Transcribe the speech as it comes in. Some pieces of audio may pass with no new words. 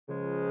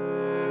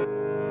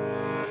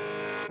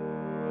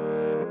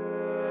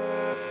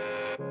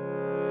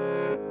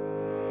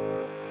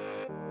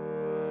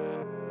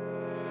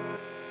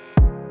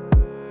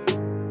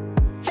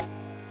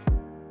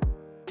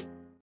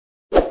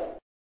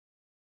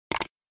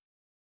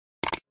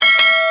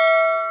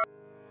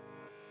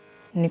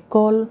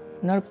Nicole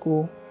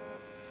Nurko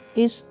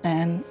is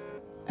an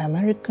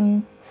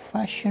American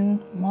fashion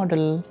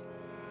model,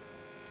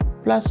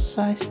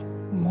 plus-size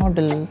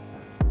model,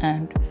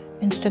 and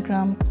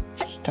Instagram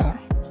star.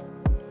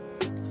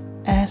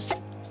 As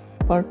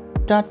per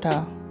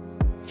data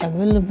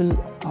available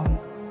on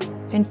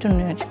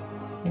internet,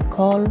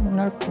 Nicole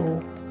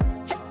Nurko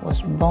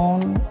was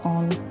born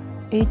on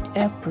 8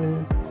 April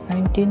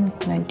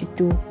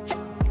 1992,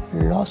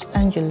 Los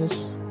Angeles,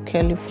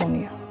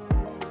 California.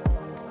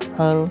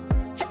 Her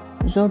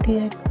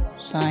zodiac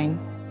sign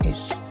is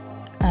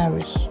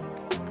Aries.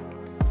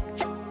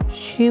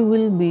 She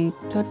will be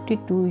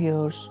 32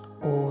 years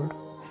old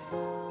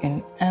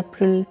in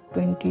April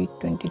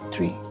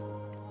 2023.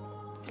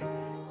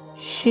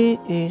 She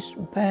is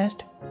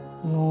best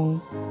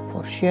known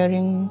for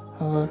sharing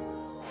her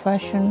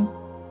fashion,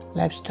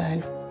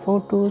 lifestyle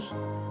photos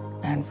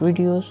and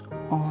videos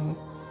on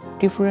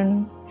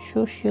different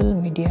social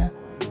media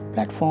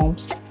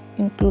platforms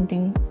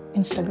including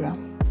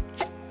Instagram.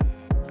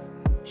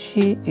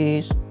 She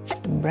is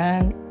the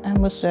brand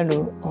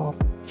ambassador of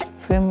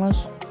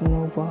famous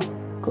Nova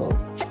Girl.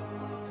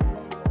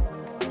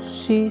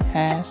 She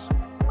has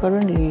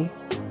currently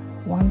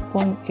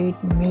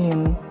 1.8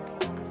 million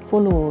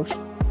followers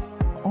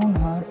on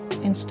her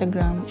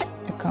Instagram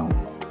account.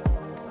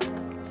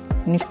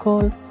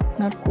 Nicole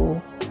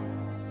Nurko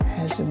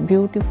has a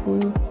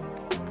beautiful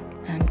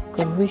and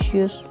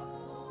curvaceous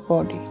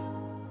body.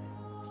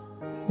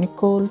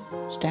 Nicole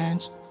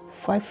stands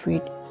 5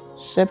 feet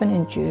 7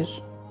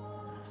 inches.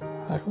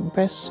 Her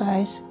breast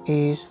size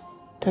is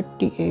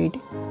 38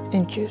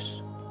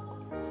 inches.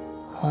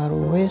 Her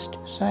waist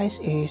size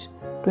is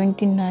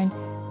 29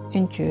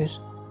 inches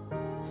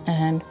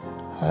and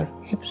her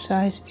hip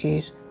size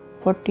is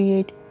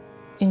 48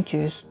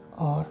 inches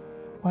or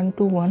 1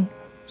 to 1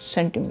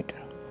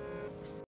 centimeter.